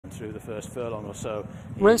through the first furlong or so.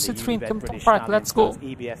 Race at 3 in Kempton Park, let's go.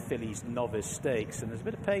 EBF Fillies Novice Stakes, and there's a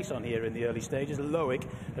bit of pace on here in the early stages. Loic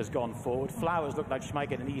has gone forward. Flowers look like she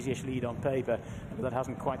might get an easyish lead on paper, but that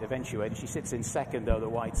hasn't quite eventuated. She sits in second, though, the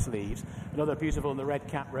white sleeves. Another beautiful in the red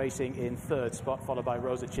cap racing in third spot, followed by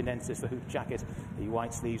Rosa Chinensis, the hoop jacket, the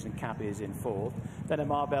white sleeves and cap is in fourth. Then a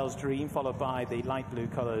Marbell's Dream, followed by the light blue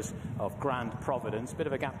colours of Grand Providence. Bit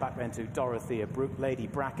of a gap back then to Dorothea Brooke. Lady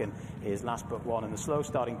Bracken is last but one, and the slow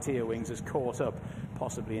starting Tia Wings has caught up,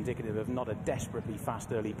 possibly indicative of not a desperately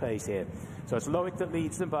fast early pace here. So it's Loic that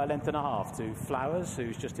leads them by a length and a half to Flowers,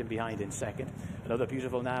 who's just in behind in second. Another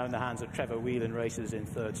beautiful now in the hands of Trevor Whelan races in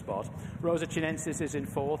third spot. Rosa Chinensis is in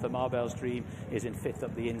fourth, and Marbell's Dream is in fifth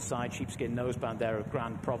up the inside. Sheepskin noseband there of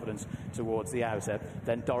Grand Providence towards the outer.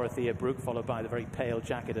 Then Dorothea Brooke, followed by the very pale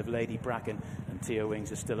jacket of Lady Bracken, and Tia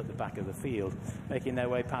Wings is still at the back of the field. Making their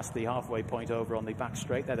way past the halfway point over on the back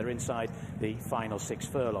straight. There they're inside the final 6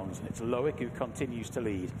 furlongs, and it's Loic who continues to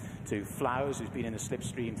lead to Flowers, who's been in the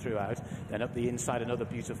slipstream throughout. Then up the inside, another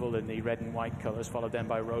beautiful in the red and white colours, followed then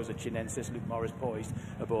by Rosa Chinensis. Luke Morris poised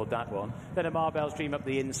aboard that one. Then a Marbell's Dream up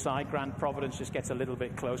the inside. Grand Providence just gets a little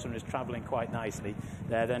bit closer and is travelling quite nicely.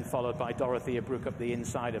 They're then followed by Dorothea Brooke up the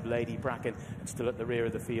inside of Lady Bracken, and still at the rear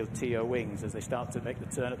of the field, Tia Wings, as they start to make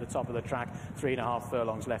the turn at the top of the track. 3.5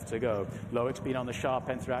 furlongs left to go. Loic's been on the sharp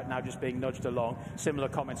end throughout, now just being nudged along. Similar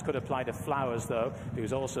comments could apply to Flowers, though,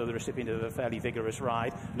 who's also the recipient of a fairly vigorous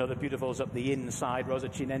ride. Another beautiful's up the inside. Rosa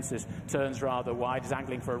Chinensis turns rather wide, is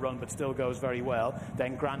angling for a run, but still goes very well.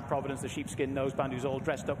 Then Grand Providence, the sheepskin noseband, who's all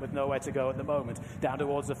dressed up with nowhere to go at the moment, down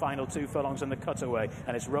towards the final 2 furlongs and the cutaway.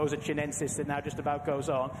 And it's Rosa Chinensis that now just about goes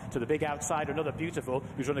on to the big outsider, another beautiful,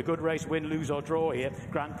 who's run a good race, win, lose or draw here.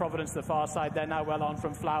 Grand Providence, the far side, they're now well on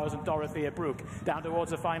from Flowers and Dorothea Brooke. Down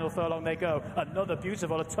towards the final furlong they go. Another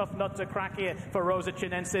beautiful, a tough nut to crack here for Rosa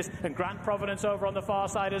Chinensis, and Grand Providence over on the far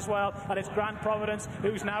side as well. And it's Grand Providence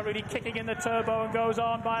who's now really kicking in the turbo and goes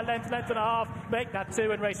on by a length and a half. Make that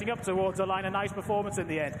 2 and racing up towards the line. A nice performance in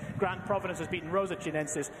the end. Grand Providence has beaten Rosa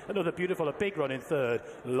Chinensis. Another beautiful, a big run in third.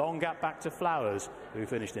 Long gap back to Flowers, who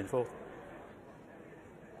finished in fourth.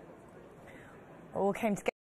 All came together.